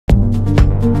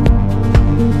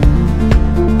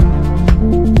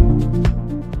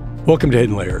Welcome to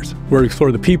Hidden Layers, where we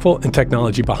explore the people and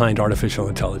technology behind artificial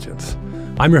intelligence.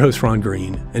 I'm your host, Ron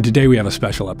Green, and today we have a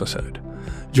special episode.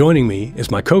 Joining me is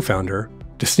my co-founder,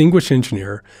 distinguished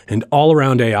engineer, and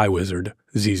all-around AI wizard,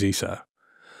 Zizi Suh.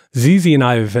 Zizi and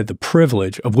I have had the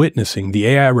privilege of witnessing the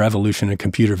AI revolution in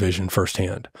computer vision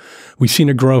firsthand. We've seen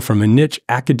it grow from a niche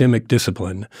academic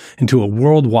discipline into a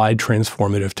worldwide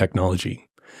transformative technology.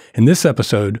 In this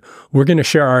episode, we're going to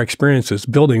share our experiences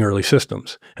building early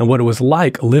systems and what it was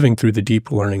like living through the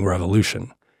deep learning revolution.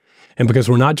 And because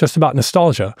we're not just about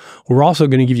nostalgia, we're also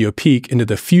going to give you a peek into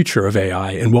the future of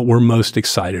AI and what we're most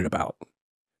excited about.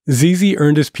 Zizi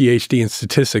earned his PhD in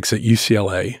statistics at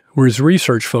UCLA, where his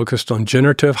research focused on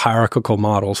generative hierarchical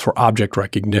models for object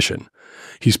recognition.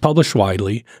 He's published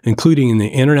widely, including in the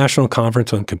International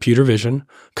Conference on Computer Vision,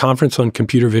 Conference on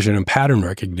Computer Vision and Pattern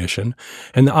Recognition,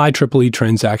 and the IEEE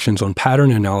Transactions on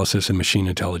Pattern Analysis and Machine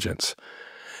Intelligence.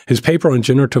 His paper on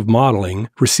generative modeling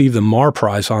received the Marr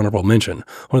Prize Honorable Mention,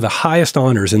 one of the highest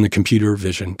honors in the computer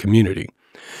vision community.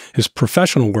 His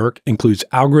professional work includes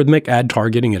algorithmic ad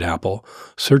targeting at Apple,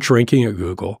 search ranking at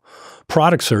Google,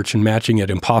 product search and matching at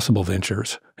Impossible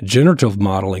Ventures, generative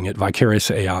modeling at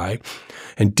Vicarious AI,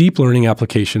 and deep learning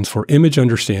applications for image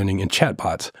understanding and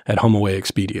chatbots at HomeAway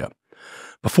Expedia.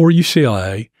 Before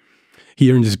UCLA,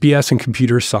 he earned his BS in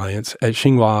computer science at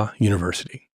Tsinghua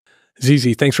University.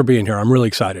 Zizi, thanks for being here. I'm really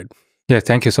excited. Yeah,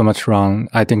 thank you so much, Ron.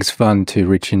 I think it's fun to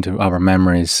reach into our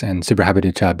memories and super happy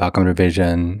to chat about computer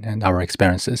vision and our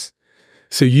experiences.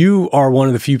 So you are one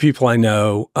of the few people I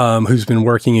know who's been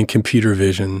working in computer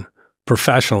vision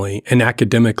professionally and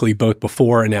academically, both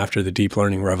before and after the deep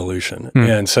learning revolution.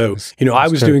 And so, I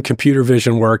was doing computer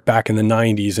vision work back in the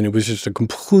 90s, and it was just a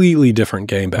completely different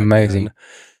game back then.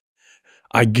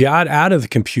 I got out of the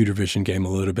computer vision game a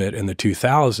little bit in the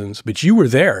 2000s, but you were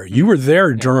there. You were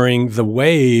there during the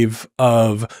wave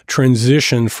of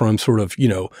transition from sort of,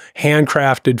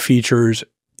 handcrafted features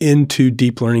into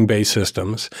deep learning-based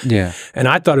systems. Yeah. And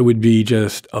I thought it would be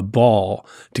just a ball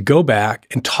to go back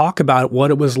and talk about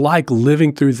what it was like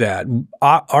living through that,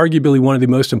 arguably one of the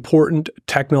most important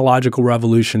technological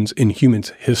revolutions in human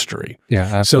history. Yeah,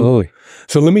 absolutely.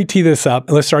 So let me tee this up.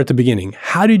 Let's start at the beginning.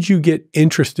 How did you get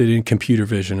interested in computer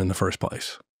vision in the first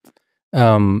place?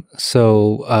 My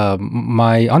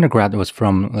undergrad was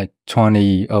from like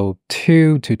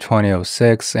 2002 to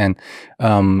 2006, and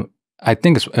I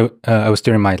think it was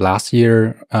during my last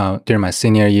year, during my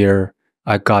senior year,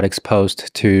 I got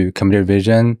exposed to computer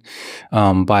vision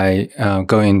by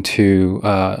going to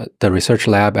the research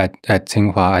lab at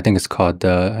Tsinghua. I think it's called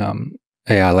the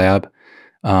AI lab.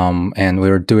 And we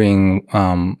were doing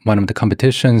one of the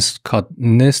competitions called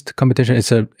NIST competition.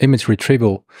 It's an image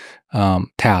retrieval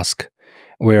task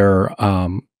where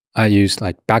I use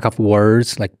like backup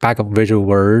visual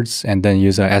words, and then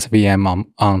use a SVM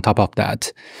on top of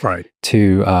that, right,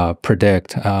 to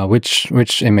predict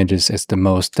which images is the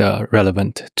most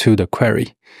relevant to the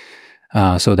query.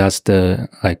 So that's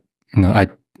I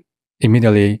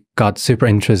immediately got super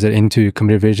interested into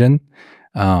computer vision.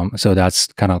 So that's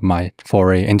kind of my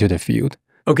foray into the field.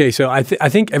 Okay, so I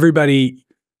think everybody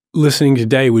listening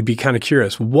today would be kind of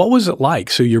curious. What was it like?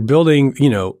 So you're building,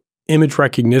 image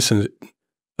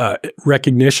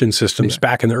recognition systems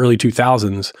back in the early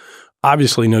 2000s.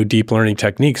 Obviously, no deep learning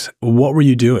techniques. What were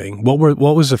you doing?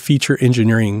 What was the feature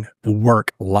engineering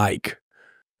work like?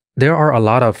 There are a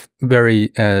lot of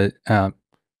very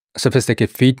sophisticated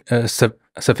features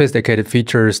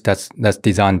that's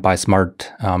designed by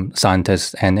smart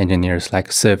scientists and engineers,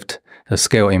 like SIFT, the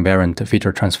scale invariant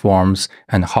feature transforms,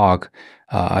 and HOG.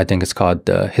 I think it's called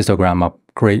the histogram of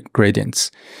gradients.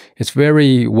 It's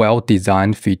very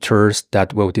well-designed features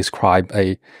that will describe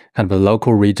a kind of a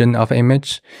local region of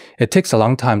image. It takes a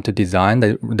long time to design.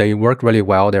 They work really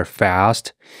well. They're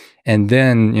fast. And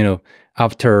then,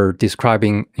 after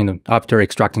after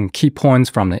extracting key points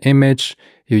from the image,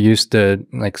 you use the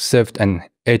SIFT and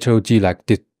HOG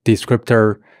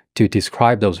descriptor to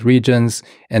describe those regions,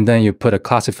 and then you put a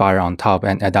classifier on top.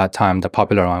 And at that time, the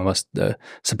popular one was the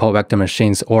support vector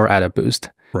machines or AdaBoost.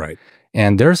 Right.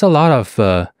 And there's a lot of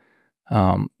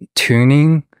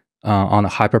tuning on the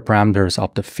hyperparameters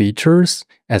of the features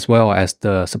as well as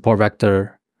the support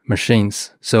vector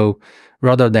machines. So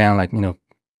rather than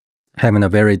having a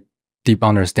very deep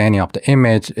understanding of the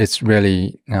image, it's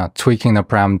really tweaking the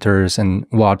parameters and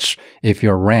watch if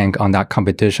your rank on that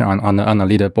competition on the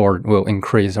leaderboard will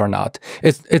increase or not.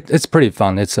 It's pretty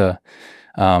fun. But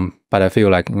I feel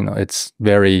like it's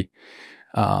very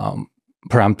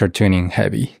parameter tuning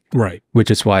heavy. Right. Which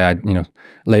is why I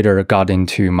later got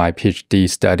into my PhD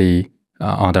study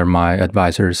under my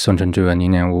advisors Sun Zhu and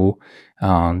Yin Wu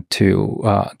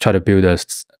to try to build a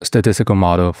statistical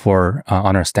model for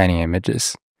understanding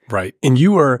images. Right. And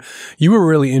you were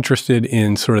really interested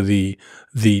in sort of the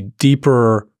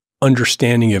deeper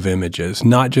understanding of images,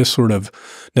 not just sort of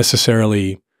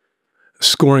necessarily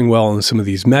scoring well on some of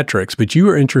these metrics, but you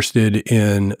were interested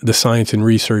in the science and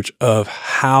research of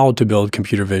how to build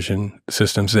computer vision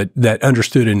systems that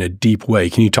understood in a deep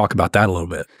way. Can you talk about that a little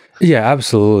bit? Yeah,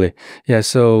 absolutely. Yeah,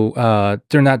 so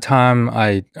during that time,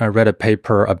 I read a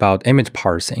paper about image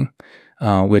parsing,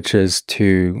 which is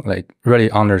to like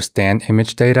really understand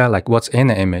image data, like what's in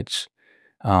the image.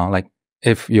 Like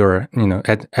if you're,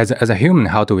 as a human,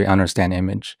 how do we understand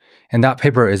image? And that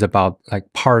paper is about like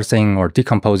parsing or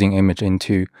decomposing image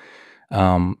into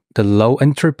the low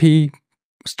entropy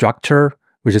structure,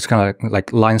 which is kind of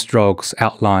like line strokes,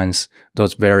 outlines,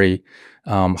 those very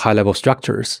high level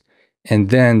structures.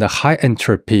 And then the high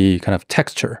entropy kind of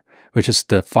texture, which is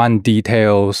the fine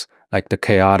details, like the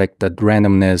chaotic, the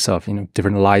randomness of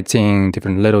different lighting,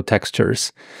 different little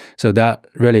textures. So that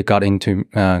really got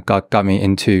me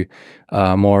into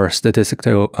more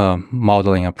statistical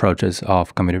modeling approaches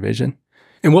of computer vision.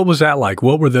 And what was that like?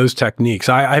 What were those techniques?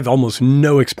 I have almost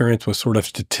no experience with sort of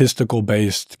statistical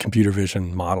based computer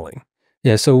vision modeling.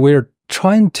 Yeah, so we're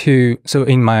trying to. So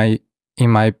in my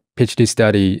PhD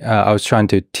study, I was trying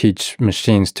to teach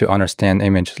machines to understand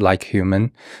image like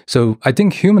human. So I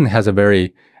think human has a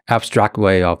very abstract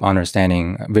way of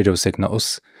understanding visual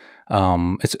signals.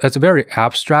 It's a very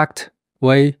abstract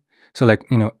way. So like,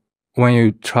 when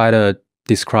you try to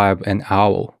describe an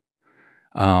owl,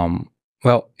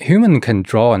 well, human can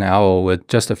draw an owl with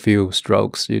just a few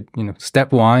strokes.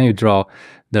 Step one, you draw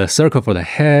the circle for the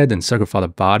head and circle for the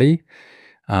body.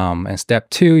 And step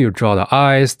two, you draw the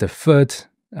eyes, the foot,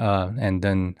 and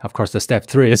then of course the step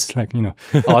three is like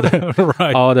all the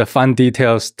right. all the fun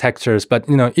details, textures. But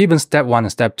even step one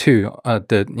and step two,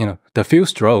 the few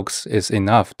strokes is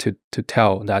enough to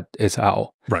tell that it's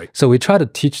owl. Right. So we try to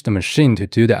teach the machine to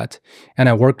do that, and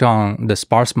I worked on the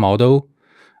sparse model,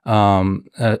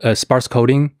 sparse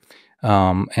coding,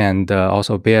 and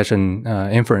also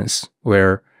Bayesian inference,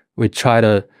 where we try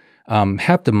to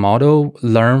have the model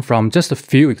learn from just a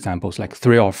few examples, like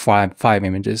 3 or 5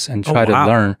 images, and try to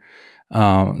learn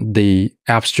the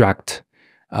abstract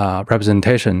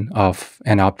representation of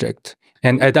an object.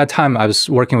 And at that time, I was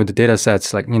working with the data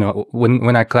sets. Like,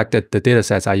 when I collected the data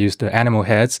sets, I used the animal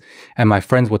heads, and my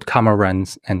friends would come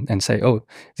around and say, "Oh,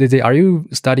 Zizi, are you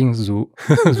studying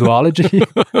zoology?"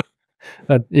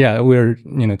 But yeah, we're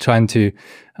trying to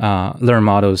learn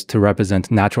models to represent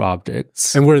natural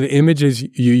objects. And were the images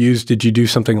you used, did you do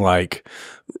something like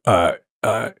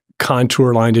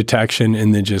contour line detection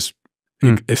and then just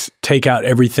take out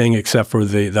everything except for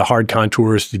the hard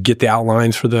contours to get the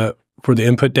outlines for the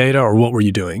input data, or what were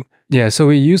you doing? Yeah, so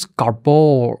we use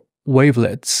Garbol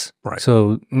wavelets. Right.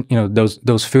 So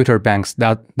those filter banks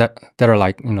that are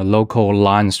like local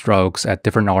line strokes at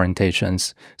different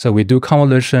orientations. So we do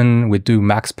convolution, we do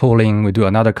max pooling, we do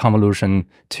another convolution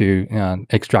to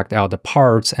extract out the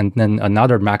parts, and then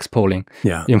another max pooling.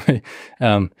 Yeah. You may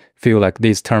feel like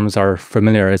these terms are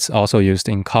familiar. It's also used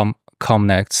in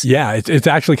ComNext. Yeah, it's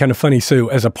actually kind of funny. So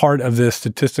as a part of this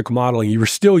statistical modeling, you were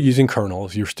still using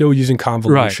kernels, you were still using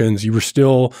convolutions, right. You were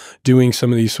still doing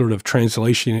some of these sort of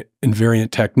translation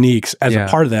invariant techniques as a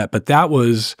part of that. But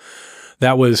was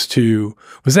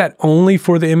that only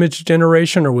for the image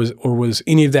generation, or was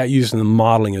any of that used in the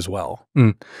modeling as well?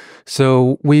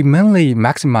 So we mainly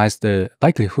maximize the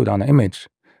likelihood on the image.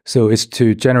 So it's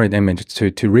to generate image,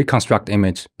 to reconstruct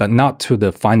image, but not to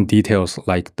the fine details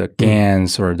like the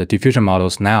GANs or the diffusion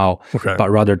models now, but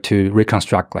rather to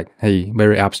reconstruct like,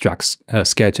 very abstract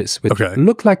sketches which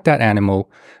look like that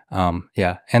animal. And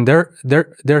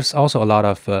there's also a lot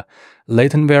of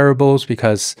latent variables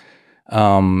because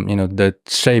the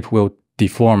shape will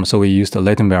deform. So we use the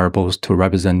latent variables to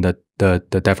represent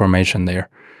the deformation there.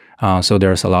 So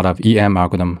there's a lot of EM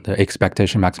algorithm, the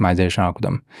expectation maximization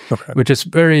algorithm, which is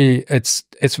very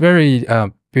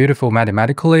beautiful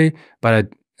mathematically, but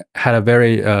it had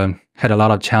a lot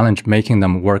of challenge making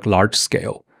them work large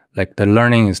scale. Like the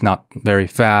learning is not very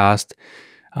fast.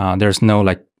 There's no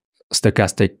like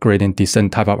stochastic gradient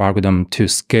descent type of algorithm to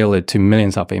scale it to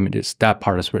millions of images. That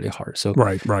part is really hard. So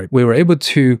we were able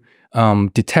to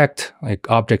detect like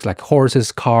objects like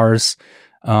horses, cars,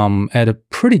 at a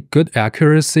pretty good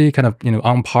accuracy, kind of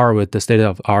on par with the state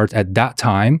of art at that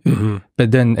time.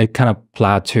 But then it kind of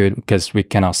plateaued because we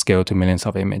cannot scale to millions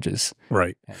of images.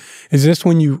 Right. Is this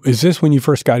when you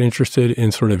first got interested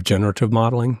in sort of generative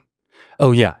modeling?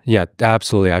 Oh yeah,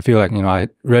 absolutely. I feel like, I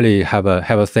really have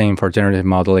a thing for generative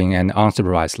modeling and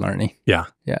unsupervised learning. Yeah,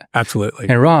 absolutely.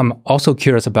 And Ron, I'm also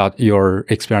curious about your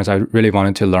experience. I really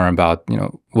wanted to learn about,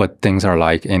 what things are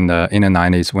like in the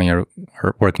 90s when you're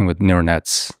working with neural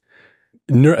nets.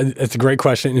 It's a great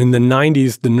question. In the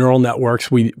 90s, the neural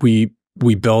networks we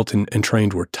built and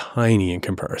trained were tiny in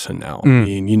comparison now. I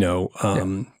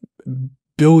mean,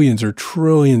 billions or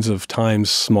trillions of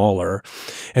times smaller.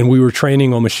 And we were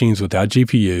training on machines without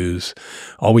GPUs.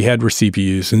 All we had were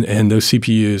CPUs. And those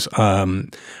CPUs,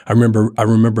 I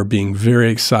remember being very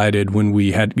excited when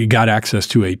we got access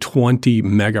to a 20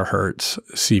 megahertz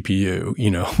CPU,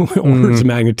 orders of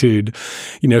magnitude,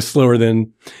 slower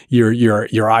than your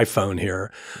iPhone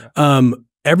here.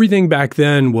 Everything back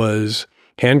then was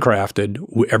handcrafted.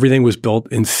 Everything was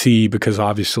built in C because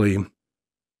obviously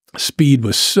speed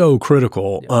was so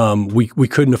critical. We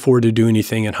couldn't afford to do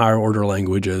anything in higher order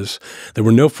languages. There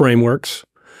were no frameworks.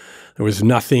 There was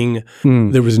nothing.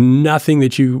 There was nothing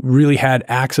that you really had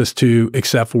access to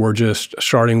except for just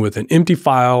starting with an empty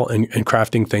file and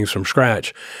crafting things from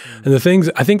scratch. And I think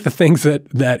the things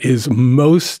that is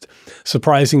most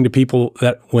surprising to people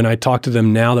that when I talk to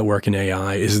them now that work in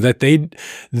AI is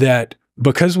that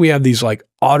because we have these like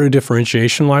auto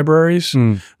differentiation libraries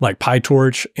like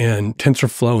PyTorch and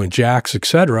TensorFlow and JAX, et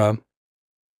cetera,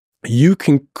 you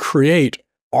can create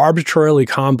arbitrarily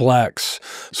complex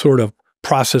sort of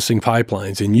processing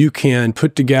pipelines, and you can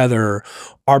put together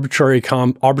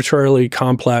arbitrarily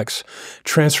complex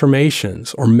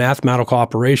transformations or mathematical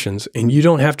operations, and you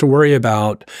don't have to worry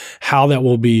about how that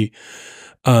will be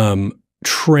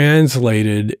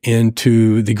translated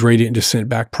into the gradient descent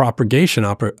back propagation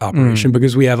operation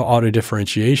because we have auto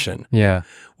differentiation. Yeah.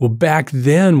 Well, back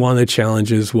then, one of the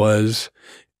challenges was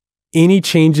any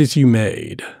changes you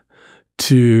made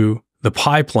to the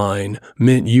pipeline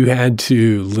meant you had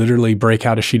to literally break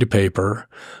out a sheet of paper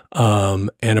and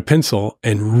a pencil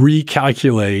and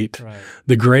recalculate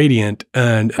the gradient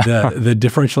and the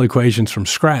differential equations from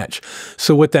scratch.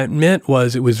 So what that meant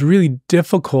was it was really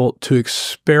difficult to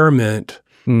experiment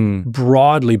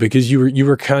broadly because you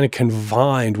were kind of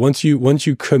confined. Once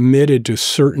you committed to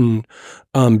certain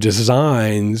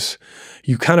designs,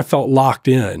 you kind of felt locked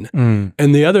in.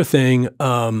 And the other thing,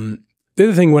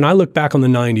 when I look back on the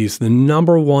 90s, the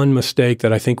number one mistake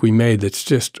that I think we made that's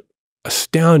just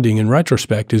astounding in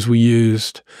retrospect is we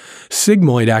used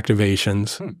sigmoid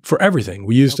activations for everything.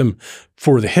 We used them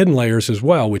for the hidden layers as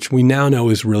well, which we now know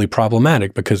is really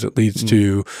problematic because it leads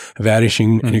to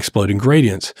vanishing and exploding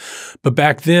gradients. But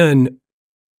back then,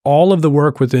 all of the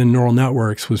work within neural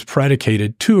networks was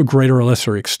predicated to a greater or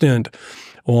lesser extent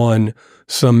on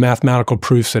some mathematical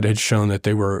proofs that had shown that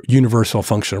they were universal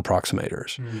function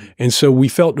approximators. And so we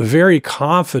felt very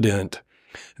confident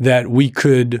that we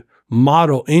could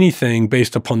model anything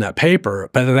based upon that paper,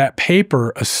 but that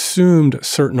paper assumed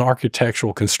certain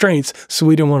architectural constraints, so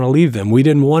we didn't want to leave them. We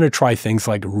didn't want to try things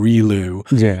like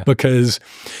ReLU because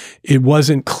it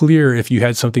wasn't clear if you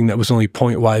had something that was only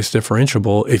point-wise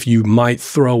differentiable, if you might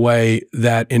throw away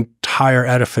that entire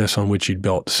edifice on which you'd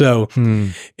built. So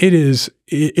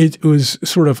it was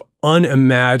sort of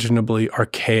unimaginably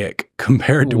archaic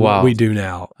compared to what we do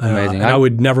now. Amazing. And I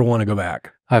would never want to go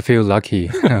back. I feel lucky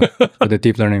with the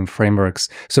deep learning frameworks.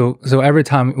 So every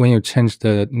time when you change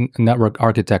the network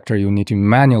architecture, you need to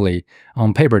manually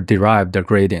on paper derive the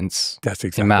gradients. That's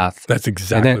exactly in math. That's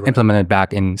exactly and then implement it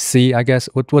back in C, I guess.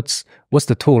 What's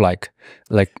the tool like?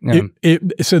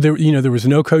 So there was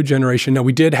no code generation. Now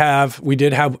we did have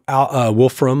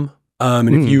Wolfram.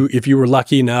 And if you were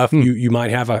lucky enough, you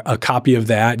might have a copy of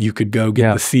that. You could go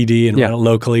get the CD and run it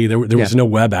locally. There was no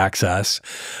web access,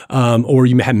 or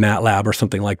you had MATLAB or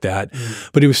something like that.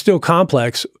 But it was still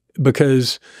complex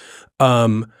because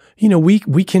we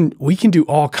can do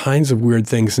all kinds of weird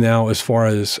things now as far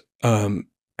as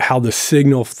how the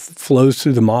signal flows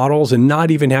through the models, and not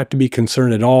even have to be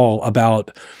concerned at all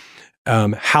about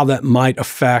how that might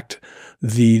affect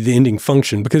the ending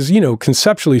function, because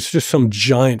conceptually it's just some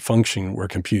giant function we're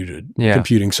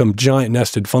computing, some giant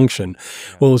nested function.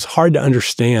 Well, it's hard to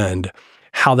understand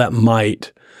how that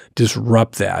might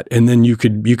disrupt that, and then you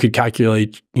could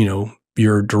calculate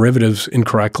your derivatives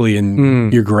incorrectly,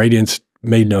 and your gradients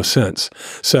made no sense.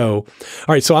 So, all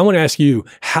right. So I want to ask you,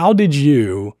 how did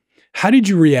you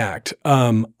react?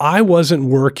 I wasn't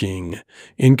working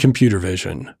in computer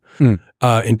vision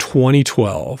in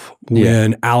 2012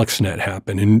 when AlexNet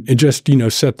happened, and just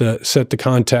set the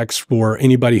context for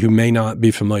anybody who may not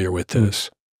be familiar with this.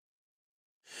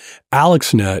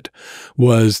 AlexNet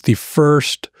was the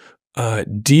first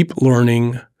deep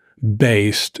learning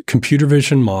based computer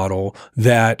vision model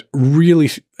that really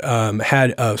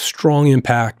had a strong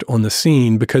impact on the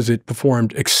scene because it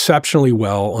performed exceptionally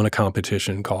well on a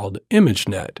competition called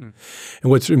ImageNet.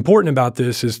 And what's important about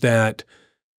this is that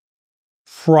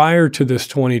prior to this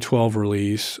 2012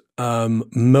 release,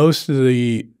 most of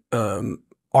the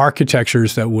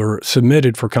architectures that were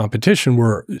submitted for competition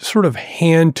were sort of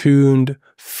hand-tuned,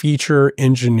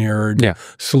 feature-engineered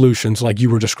solutions like you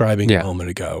were describing a moment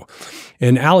ago.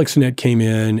 And AlexNet came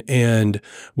in and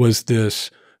was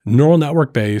this neural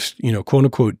network-based,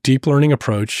 quote-unquote, deep learning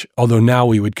approach, although now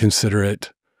we would consider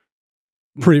it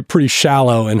pretty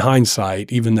shallow in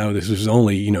hindsight, even though this was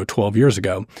only, 12 years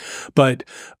ago. But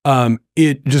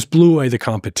it just blew away the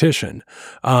competition.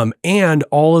 And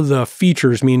all of the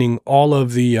features, meaning all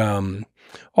of the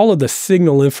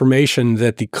signal information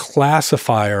that the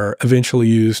classifier eventually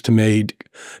used to make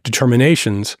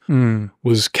determinations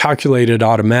was calculated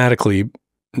automatically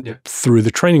through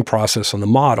the training process on the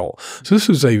model. So this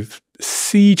was a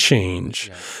sea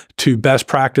change to best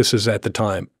practices at the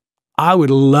time. I would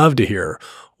love to hear,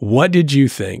 what did you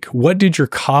think? What did your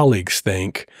colleagues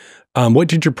think? What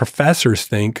did your professors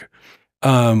think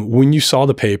when you saw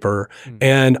the paper?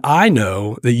 And I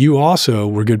know that you also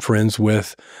were good friends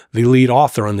with the lead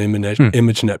author on the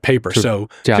ImageNet paper. So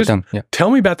just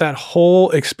tell me about that whole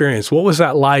experience. What was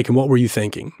that like and what were you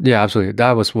thinking? Yeah, absolutely.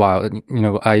 That was wild.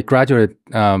 I graduated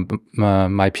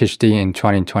my PhD in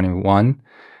 2021.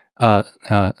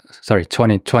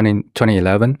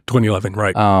 2011. 2011,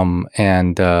 right.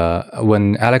 And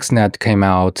when AlexNet came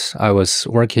out, I was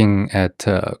working at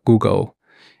Google,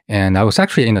 and I was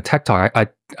actually in a tech talk.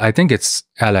 I think it's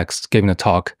Alex giving a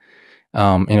talk.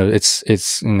 It's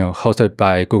hosted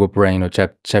by Google Brain.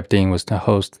 Jeff Dean was the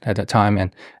host at that time,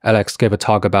 and Alex gave a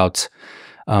talk about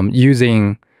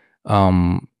using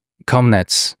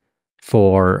COMNETs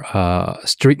for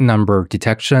street number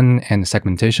detection and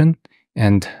segmentation.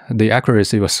 And the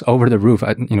accuracy was over the roof,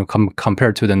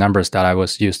 compared to the numbers that I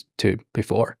was used to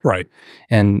before. Right.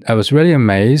 And I was really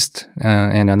amazed.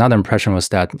 And another impression was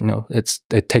that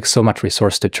it takes so much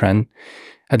resource to train.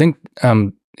 I think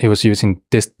it was using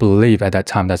disbelief at that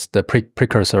time. That's the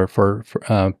precursor for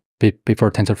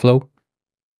before TensorFlow.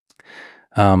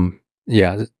 On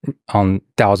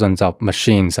thousands of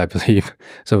machines, I believe.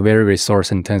 So very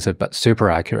resource intensive, but super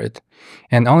accurate.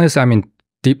 And honestly,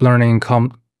 deep learning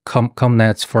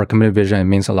COMNETs for computer vision, it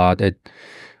means a lot. It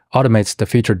automates the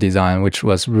feature design, which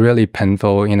was really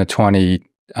painful in the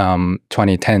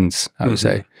 2010s, I would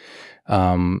say.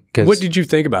 What did you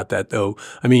think about that, though?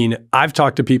 I've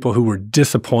talked to people who were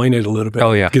disappointed a little bit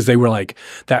because they were like,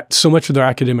 that so much of their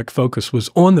academic focus was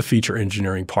on the feature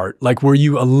engineering part. Like, were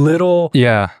you a little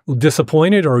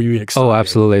disappointed or were you excited? Oh,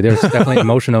 absolutely. There's definitely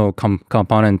emotional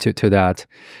component to that.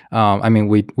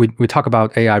 We talk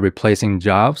about AI replacing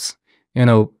jobs.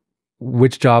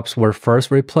 Which jobs were first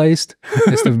replaced?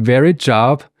 It's the very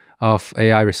job of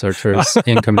AI researchers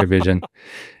in computer vision.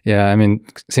 Yeah,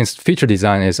 since feature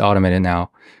design is automated now,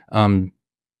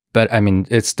 but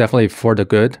it's definitely for the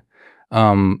good.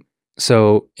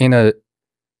 So in the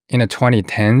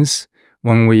 2010s,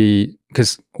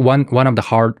 because one of the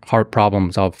hard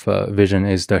problems of vision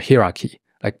is the hierarchy,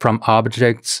 like from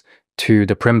objects to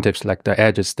the primitives, like the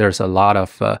edges, there's a lot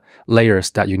of layers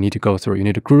that you need to go through. You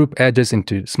need to group edges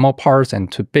into small parts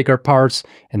and to bigger parts,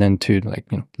 and then to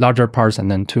larger parts, and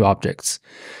then to objects.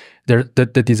 The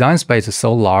design space is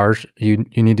so large. You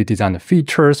need to design the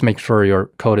features, make sure your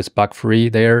code is bug-free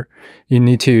there. You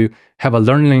need to have a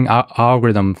learning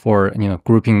algorithm for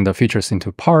grouping the features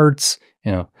into parts.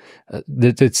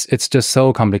 It's just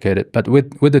so complicated. But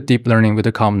with the deep learning, with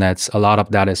the COMNETs, a lot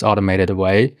of that is automated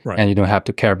away, and you don't have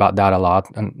to care about that a lot.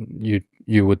 And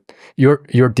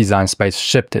your design space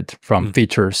shifted from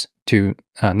features to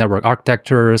network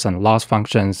architectures and loss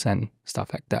functions and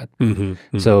stuff like that.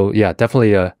 So yeah,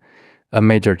 definitely a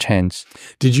major change.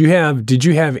 Did you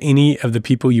have any of the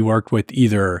people you worked with,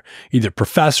 either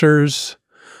professors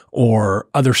or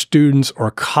other students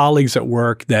or colleagues at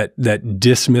work that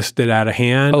dismissed it out of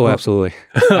hand? Oh, absolutely.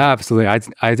 Absolutely.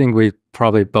 I think we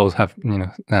probably both have,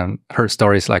 heard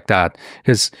stories like that,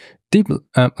 because deep,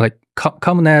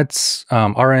 COMNETs,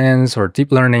 RNNs, or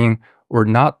deep learning were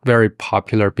not very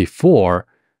popular before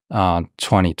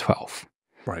 2012.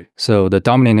 Right. So the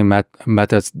dominating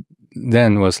methods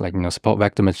then was support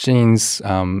vector machines,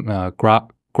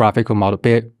 graphical model,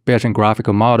 Bayesian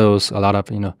graphical models, a lot of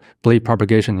bleed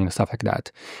propagation, stuff like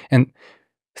that, and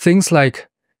things like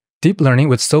deep learning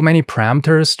with so many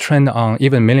parameters trained on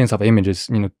even millions of images,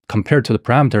 compared to the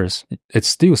parameters, it's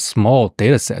still a small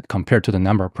data set compared to the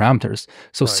number of parameters.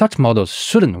 So such models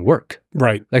shouldn't work.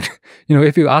 Right. Like,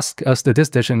 if you ask a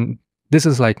statistician, this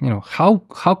is like,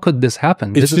 how could this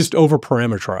happen? It's just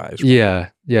over-parameterized.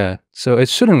 Right? Yeah. So it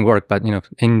shouldn't work, but,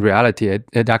 in reality,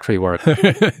 it actually works.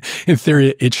 In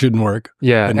theory, it shouldn't work.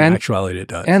 Yeah. But in actuality, it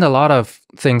does. And a lot of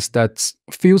things that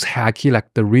feels hacky,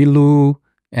 like the ReLU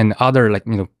and other, like,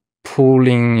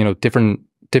 pooling, different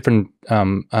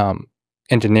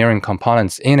engineering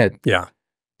components in it. Yeah.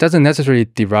 Doesn't necessarily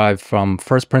derive from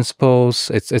first principles.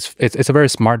 It's a very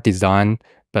smart design,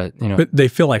 but but they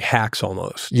feel like hacks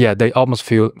almost. Yeah, they almost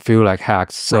feel like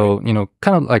hacks. So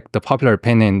kind of like the popular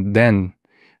opinion then,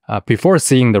 before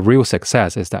seeing the real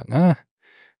success, is that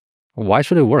why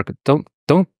should it work? Don't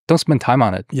spend time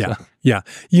on it. Yeah, so. Yeah.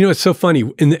 It's so funny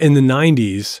in the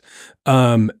 90s.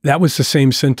 That was the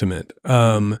same sentiment.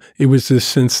 It was this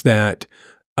sense that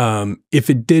if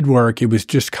it did work, it was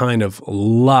just kind of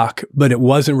luck, but it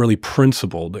wasn't really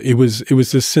principled. It was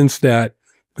this sense that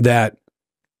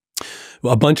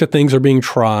a bunch of things are being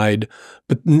tried,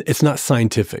 but it's not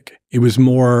scientific. It was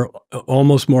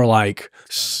almost more like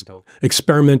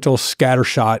experimental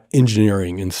scattershot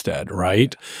engineering instead,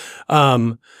 right?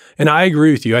 And I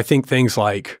agree with you. I think things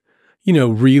like,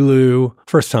 ReLU,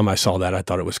 first time I saw that, I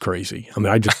thought it was crazy. I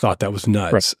mean, I just thought that was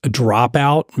nuts. Right. A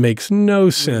dropout makes no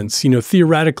sense.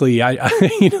 Theoretically, I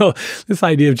this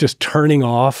idea of just turning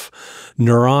off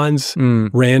neurons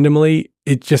randomly,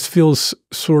 it just feels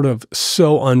sort of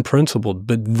so unprincipled.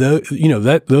 But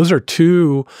those are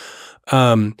two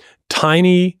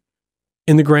tiny,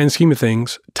 in the grand scheme of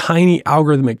things, tiny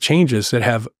algorithmic changes that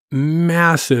have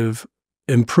massive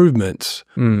improvements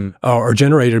or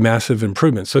generated massive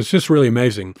improvements. So it's just really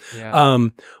amazing. Yeah. I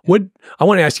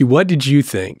want to ask you, what did you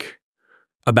think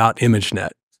about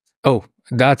ImageNet? Oh,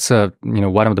 that's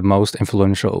one of the most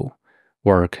influential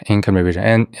work in computer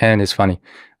vision, and it's funny.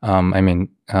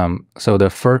 So the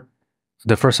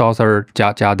first author,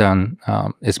 Jia Dan,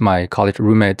 is my college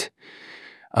roommate.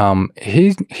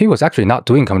 He was actually not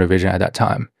doing computer vision at that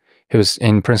time. He was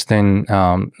in Princeton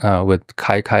with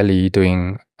Kai Li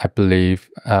doing, I believe,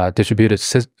 distributed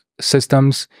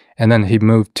systems, and then he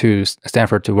moved to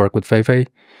Stanford to work with Fei.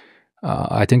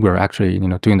 I think we were actually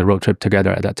doing the road trip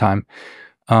together at that time.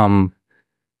 So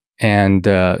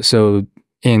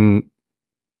in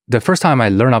the first time I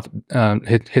learned of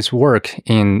his work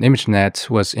in ImageNet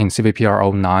was in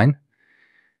CVPR 09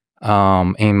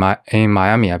 in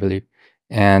Miami, I believe.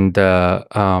 And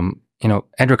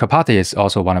Andrew Kapati is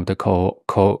also one of the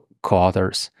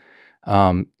co-authors.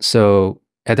 So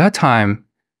at that time,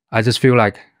 I just feel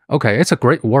like, okay, it's a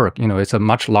great work. It's a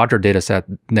much larger data set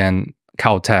than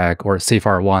Caltech or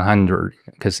CFAR 100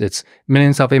 because it's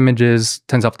millions of images,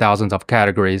 tens of thousands of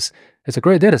categories. It's a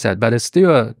great data set, but it's still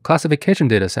a classification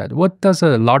data set. What does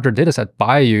a larger data set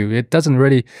buy you? It doesn't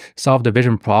really solve the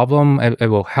vision problem. It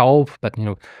will help, but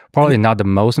probably not the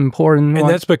most important one. And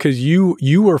that's because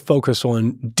you were focused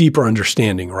on deeper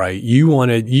understanding, right? You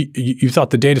thought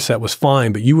the data set was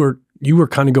fine, but you were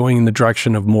kind of going in the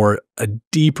direction of a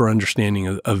deeper understanding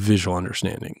of visual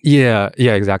understanding. Yeah,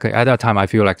 exactly. At that time, I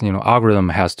feel like algorithm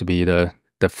has to be the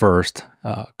first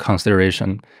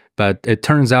consideration, but it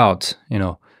turns out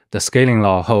the scaling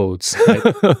law holds. Right?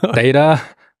 Data,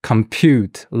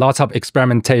 compute, lots of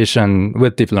experimentation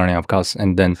with deep learning, of course,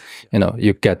 and then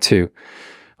you get to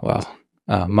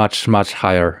much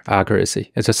higher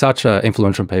accuracy. It's such an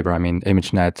influential paper.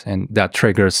 ImageNet, and that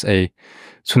triggers a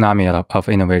tsunami of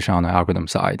innovation on the algorithm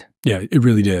side. Yeah, it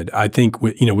really did. I think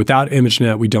without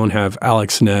ImageNet, we don't have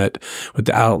AlexNet.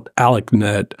 Without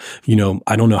AlexNet,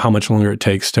 I don't know how much longer it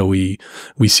takes till we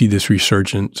see this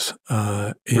resurgence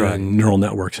in neural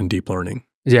networks and deep learning.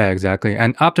 Yeah, exactly.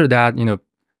 And after that,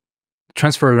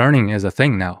 transfer learning is a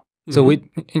thing now. So we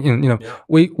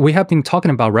have been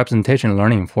talking about representation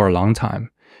learning for a long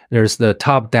time. There's the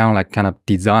top-down, like kind of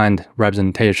designed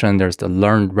representation. There's the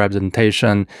learned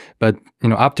representation. But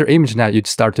after ImageNet, you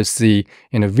start to see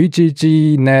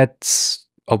VGGNet's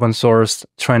open source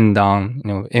trend on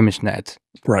ImageNet.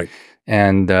 Right.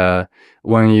 And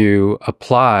when you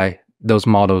apply those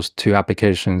models to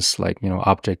applications like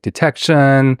object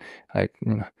detection, like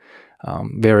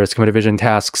various computer vision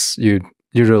tasks, you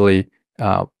usually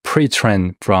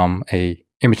pre-train from a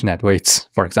ImageNet weights,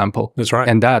 for example. That's right.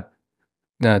 And that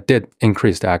did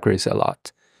increase the accuracy a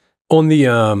lot. On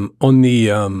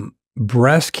the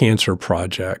breast cancer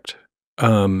project,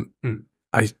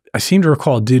 I seem to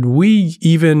recall, did we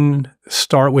even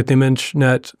start with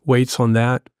ImageNet weights on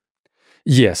that?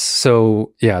 Yes.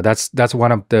 So yeah, that's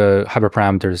one of the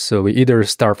hyperparameters. So we either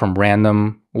start from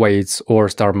random weights or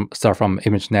start from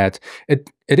ImageNet. It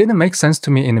didn't make sense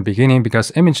to me in the beginning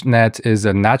because ImageNet is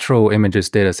a natural images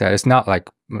data set. It's not like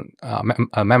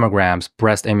mammograms,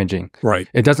 breast imaging. Right.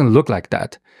 It doesn't look like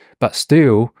that. But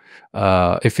still,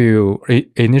 if you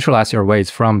initialize your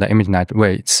weights from the ImageNet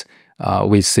weights,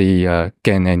 we see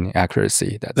gain in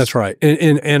accuracy. That's right.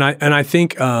 And I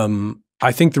think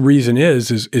the reason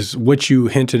is what you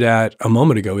hinted at a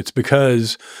moment ago. It's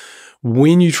because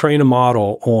when you train a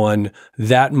model on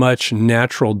that much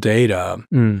natural data,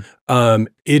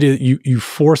 you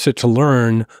force it to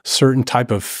learn certain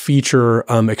type of feature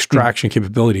extraction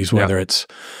capabilities, whether it's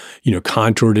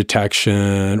contour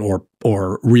detection or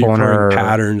recurring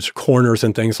patterns, corners,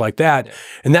 and things like that.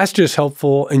 And that's just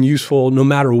helpful and useful no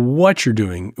matter what you're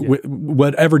doing,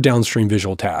 whatever downstream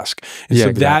visual task. And so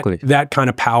exactly. that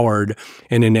kind of powered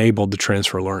and enabled the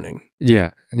transfer learning.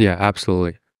 Yeah,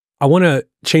 absolutely. I want to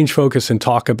change focus and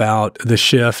talk about the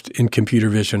shift in computer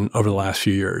vision over the last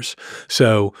few years.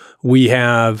 So we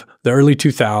have the early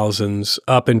 2000s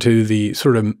up into the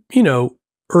sort of,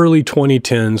 early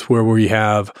 2010s where we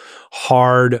have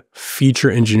hard feature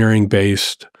engineering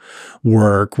based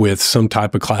work with some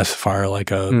type of classifier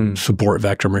like a support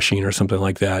vector machine or something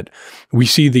like that. We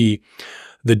see the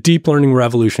deep learning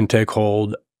revolution take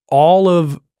hold. All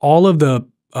of the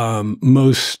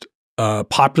most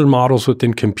popular models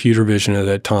within computer vision at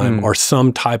that time are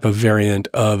some type of variant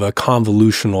of a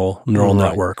convolutional neural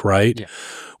network, right? Yeah.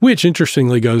 Which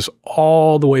interestingly goes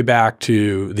all the way back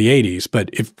to the 80s. But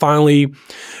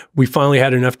we finally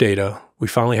had enough data. We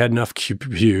finally had enough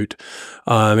compute.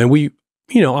 And we,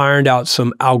 ironed out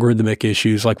some algorithmic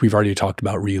issues like we've already talked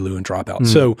about, ReLU and dropout.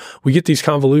 So we get these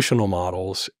convolutional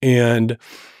models and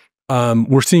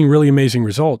we're seeing really amazing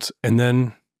results. And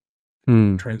then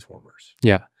transformers.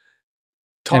 Yeah.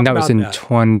 And that was in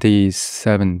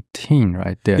 2017,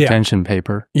 right? The attention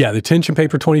paper. Yeah, the attention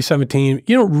paper 2017.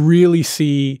 You don't really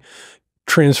see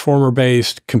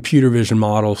transformer-based computer vision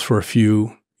models for a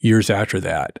few years after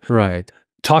that. Right.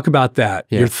 Talk about that.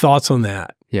 Yeah. Your thoughts on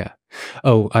that. Yeah.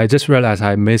 Oh, I just realized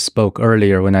I misspoke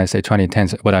earlier when I say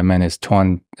 2010s. What I meant is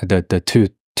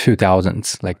the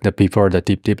 2000s, like before the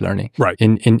deep learning. Right.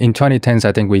 In 2010s,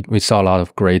 I think we saw a lot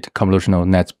of great convolutional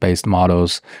net-based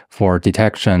models for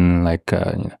detection, like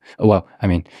VGG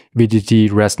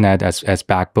ResNet as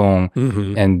backbone,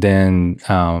 and then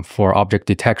for object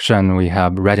detection, we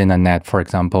have RetinaNet, for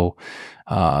example,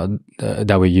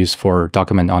 that we use for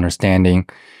document understanding.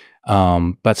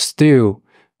 But still,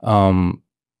 in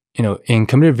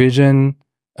computer vision,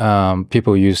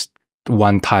 people use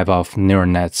one type of neural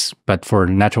nets, but for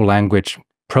natural language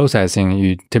processing,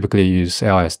 you typically use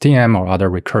LSTM or other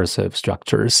recursive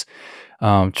structures.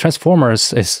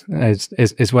 Transformers is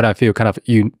what I feel kind of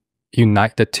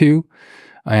unite the two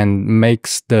and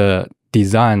makes the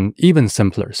design even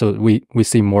simpler. So we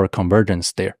see more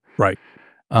convergence there. Right.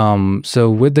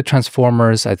 So with the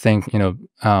transformers, I think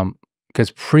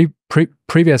because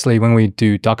previously when we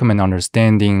do document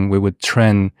understanding, we would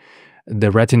train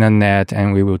the RetinaNet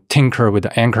and we will tinker with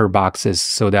the anchor boxes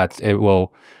so that it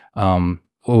will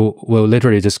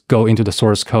literally just go into the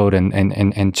source code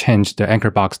and change the anchor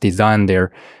box design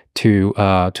there to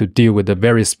deal with the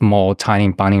very small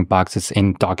tiny binding boxes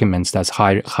in documents that's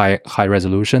high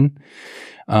resolution.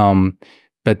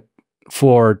 But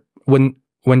for when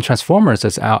transformers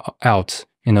is out,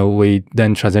 we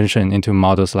then transition into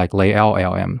models like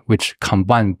LayoutLM, which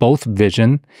combine both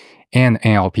vision and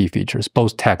NLP features,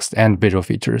 both text and visual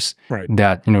features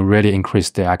that really increase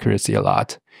the accuracy a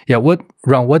lot. Yeah,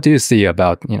 Ron, what do you see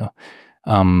about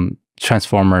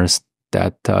transformers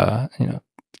that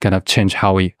kind of change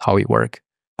how we work?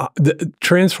 The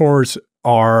transformers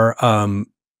are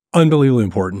unbelievably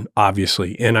important,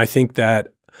 obviously, and I think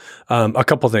that a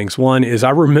couple of things. One is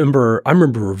I remember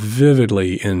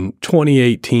vividly in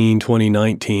 2018,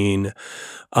 2019.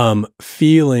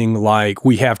 Feeling like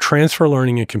we have transfer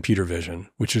learning and computer vision,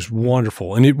 which is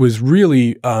wonderful. And it was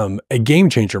really a game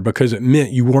changer because it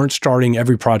meant you weren't starting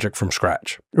every project from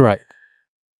scratch. Right.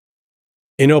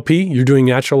 NLP, you're doing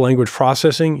natural language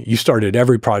processing, you started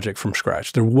every project from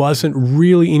scratch. There wasn't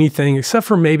really anything except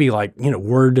for maybe like,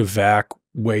 Word to VAC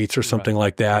weights or something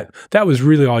like that. That was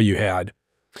really all you had.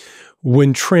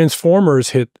 When transformers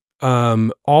hit,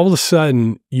 all of a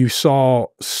sudden you saw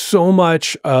so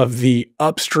much of the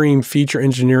upstream feature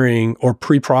engineering or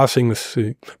pre-processing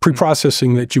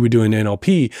that you would do in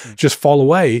NLP just fall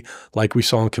away, like we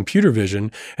saw in computer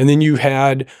vision. And then you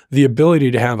had the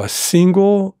ability to have a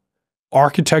single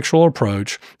architectural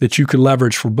approach that you could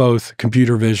leverage for both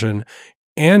computer vision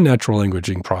and natural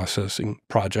languaging processing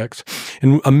projects.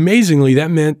 And amazingly,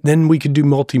 that meant then we could do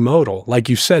multimodal. Like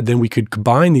you said, then we could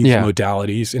combine these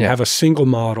modalities and have a single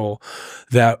model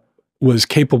that was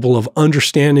capable of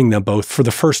understanding them both for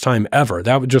the first time ever.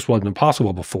 That just wasn't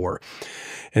possible before.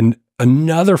 And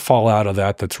another fallout of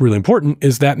that that's really important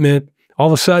is that meant all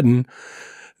of a sudden,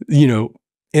 you know,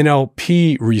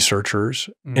 NLP researchers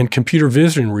and computer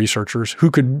vision researchers who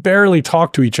could barely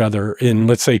talk to each other in,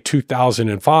 let's say,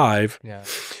 2005,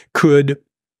 could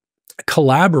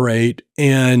collaborate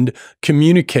and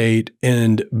communicate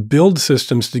and build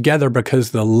systems together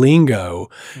because the lingo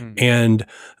and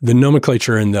the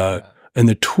nomenclature and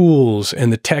the tools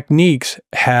and the techniques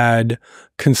had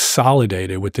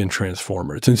consolidated within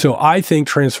transformers. And so I think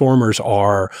transformers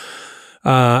are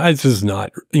this is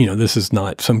not, you know, this is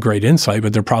not some great insight,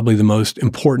 but they're probably the most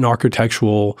important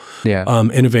architectural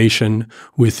innovation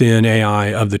within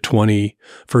AI of the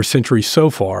 21st century so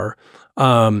far.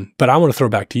 But I want to throw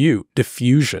back to you,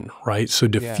 diffusion, right? So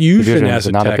diffusion as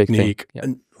a technique,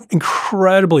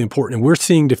 incredibly important. And we're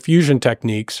seeing diffusion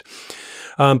techniques.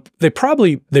 They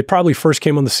probably first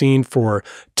came on the scene for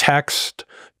text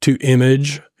to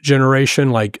image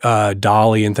generation, like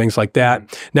DALL-E and things like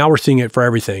that. Now we're seeing it for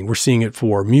everything. We're seeing it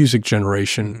for music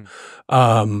generation,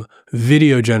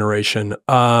 video generation.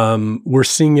 We're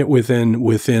seeing it within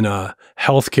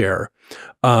healthcare.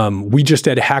 We just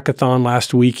had a hackathon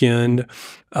last weekend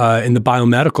in the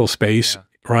biomedical space,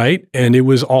 right? And it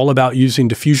was all about using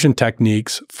diffusion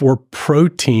techniques for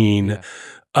protein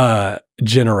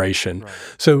generation.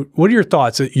 So what are your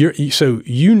thoughts? So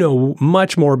you know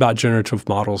much more about generative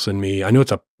models than me. I know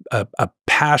it's a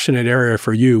passionate area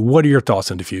for you. What are your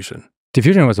thoughts on diffusion?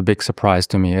 Diffusion was a big surprise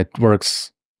to me. It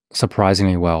works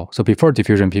surprisingly well. So before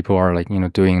diffusion, people are like, you know,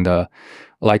 doing the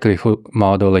likelihood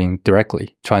modeling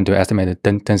directly, trying to estimate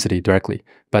the density directly.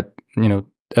 But, you know,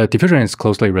 diffusion is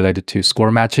closely related to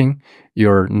score matching.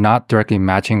 You're not directly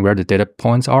matching where the data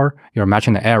points are. You're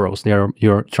matching the arrows.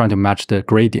 You're trying to match the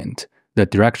gradient, the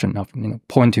direction of, you know,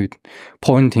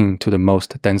 pointing to the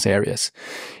most dense areas,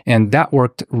 and that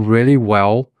worked really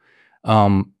well.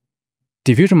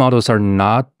 Diffusion models are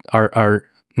not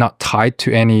tied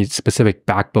to any specific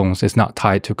backbones. It's not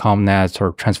tied to ConvNets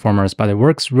or transformers, but it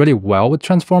works really well with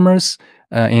transformers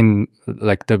in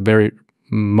like the very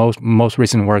most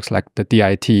recent works, like the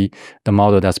DIT, the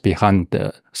model that's behind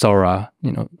the Sora,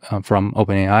 you know, from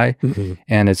OpenAI,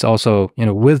 and it's also, you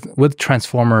know, with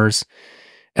transformers.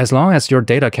 As long as your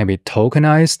data can be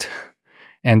tokenized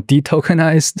and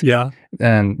detokenized,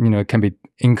 and, you know, it can be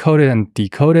encoded and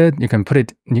decoded, you can put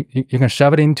it, you can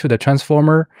shove it into the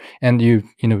transformer, and you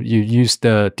use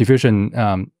the diffusion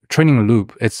training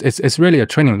loop. It's really a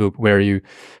training loop where you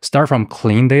start from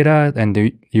clean data and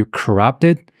you corrupt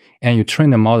it and you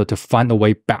train the model to find a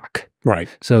way back. Right.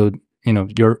 So, you know,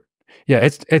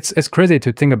 it's crazy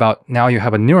to think about. Now you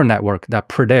have a neural network that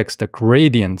predicts the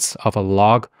gradients of a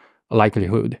log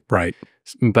likelihood, right?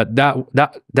 But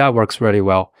that works really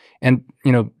well. And,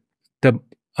 you know, the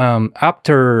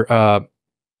after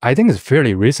I think it's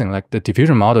fairly recent, like the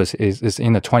diffusion model is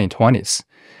in the 2020s.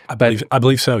 I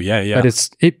believe so. Yeah.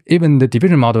 But even the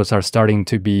diffusion models are starting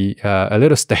to be a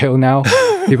little stale now.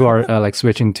 People are like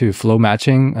switching to flow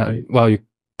matching. Well, you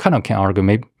kind of can argue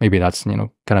maybe that's, you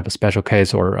know, kind of a special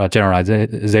case or a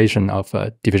generalization of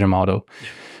a diffusion model.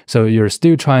 So you're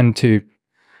still trying to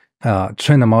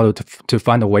train the model to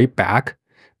find a way back,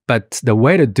 but the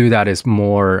way to do that is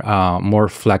more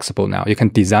flexible now. You can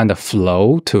design the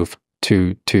flow to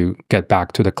get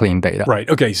back to the clean data. Right.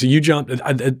 Okay. So you jumped.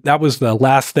 That was the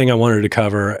last thing I wanted to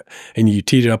cover, and you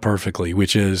teed it up perfectly,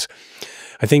 which is,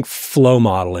 I think, flow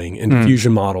modeling and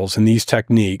diffusion models and these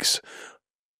techniques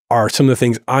are some of the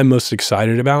things I'm most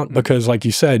excited about, because, like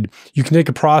you said, you can take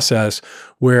a process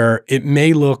where it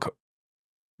may look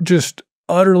just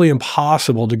utterly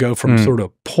impossible to go from sort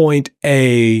of point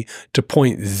A to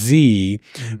point Z,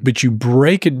 but you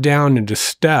break it down into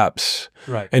steps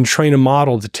and train a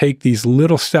model to take these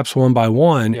little steps one by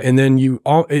one, and then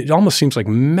it almost seems like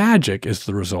magic is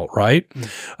the result, right?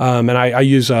 And I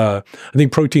use, I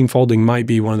think protein folding might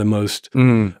be one of the most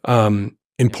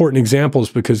important examples,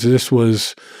 because this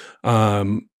was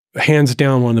hands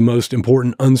down one of the most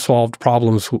important unsolved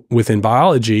problems within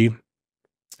biology.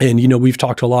 And, you know, we've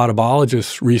talked to a lot of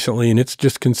biologists recently, and it's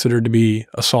just considered to be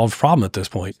a solved problem at this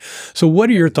point. So what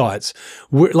are your thoughts?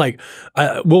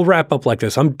 We'll wrap up like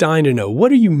this. I'm dying to know,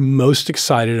 what are you most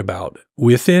excited about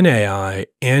within AI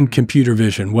and computer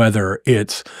vision, whether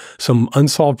it's some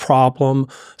unsolved problem,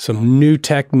 some new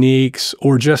techniques,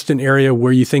 or just an area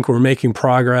where you think we're making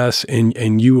progress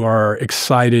and you are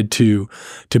excited to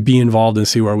be involved and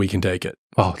see where we can take it?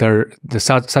 Oh, there's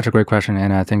such a great question,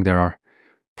 and I think there are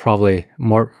probably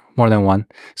more than one.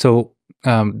 So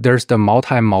there's the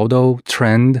multimodal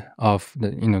trend of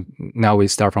now we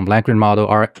start from language model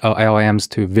or LLMs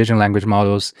to vision language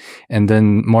models, and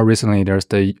then more recently there's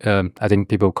the I think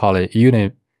people call it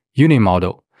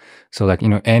unimodal. So like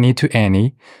any to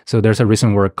any. So there's a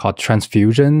recent work called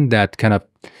transfusion that kind of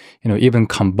even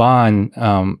combine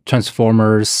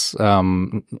transformers.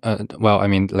 Well, I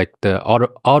mean like the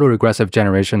autoregressive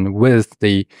generation with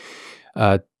the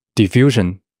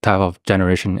diffusion type of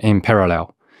generation in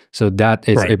parallel. So that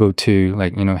is able to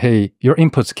like, hey, your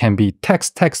inputs can be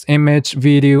text, image,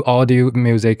 video, audio,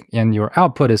 music, and your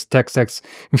output is text,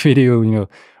 video,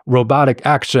 robotic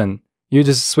action. You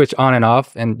just switch on and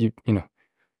off, and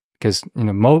because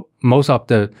most of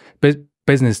the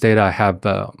business data have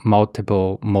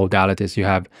multiple modalities. You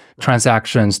have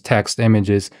transactions, text,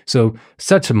 images. So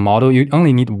such a model, you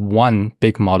only need one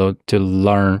big model to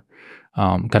learn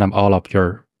kind of all of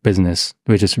your business,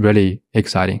 which is really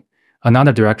exciting.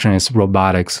 Another direction is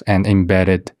robotics and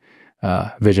embedded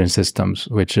vision systems,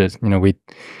 which is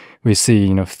we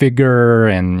see Figure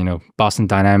and Boston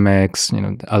Dynamics.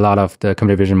 A lot of the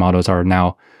computer vision models are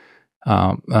now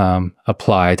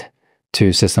applied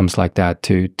to systems like that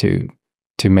to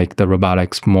make the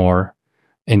robotics more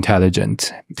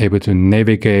intelligent, able to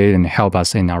navigate and help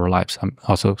us in our lives. I'm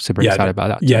also super excited about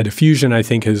that. Yeah, diffusion I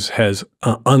think has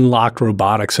unlocked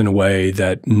robotics in a way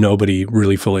that nobody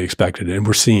really fully expected, and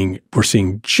we're seeing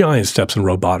giant steps in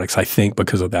robotics, I think,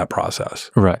 because of that process.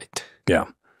 Right. Yeah.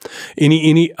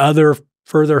 Any other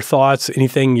further thoughts?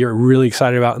 Anything you're really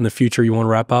excited about in the future you want to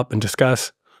wrap up and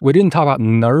discuss? We didn't talk about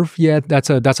nerve yet. That's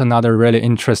another really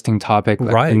interesting topic,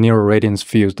 like the neural radiance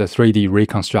fields, the 3D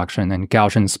reconstruction and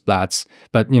Gaussian splats.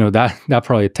 But that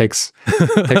probably takes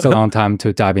a long time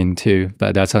to dive into.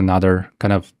 But that's another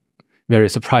kind of very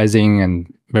surprising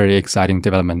and very exciting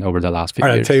development over the last few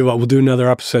years. All right, I'll tell you what, we'll do another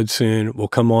episode soon. We'll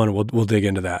come on and we'll dig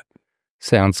into that.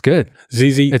 Sounds good.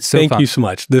 Zizi, thank you so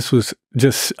much. This was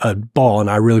just a ball, and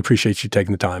I really appreciate you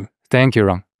taking the time. Thank you,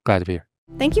 Ron. Glad to be here.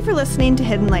 Thank you for listening to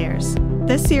Hidden Layers.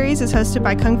 This series is hosted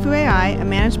by KUNGFU.AI, a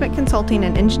management consulting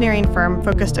and engineering firm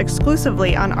focused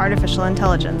exclusively on artificial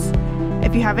intelligence.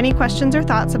 If you have any questions or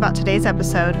thoughts about today's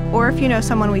episode, or if you know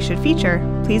someone we should feature,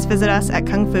 please visit us at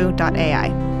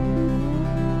KUNGFU.AI.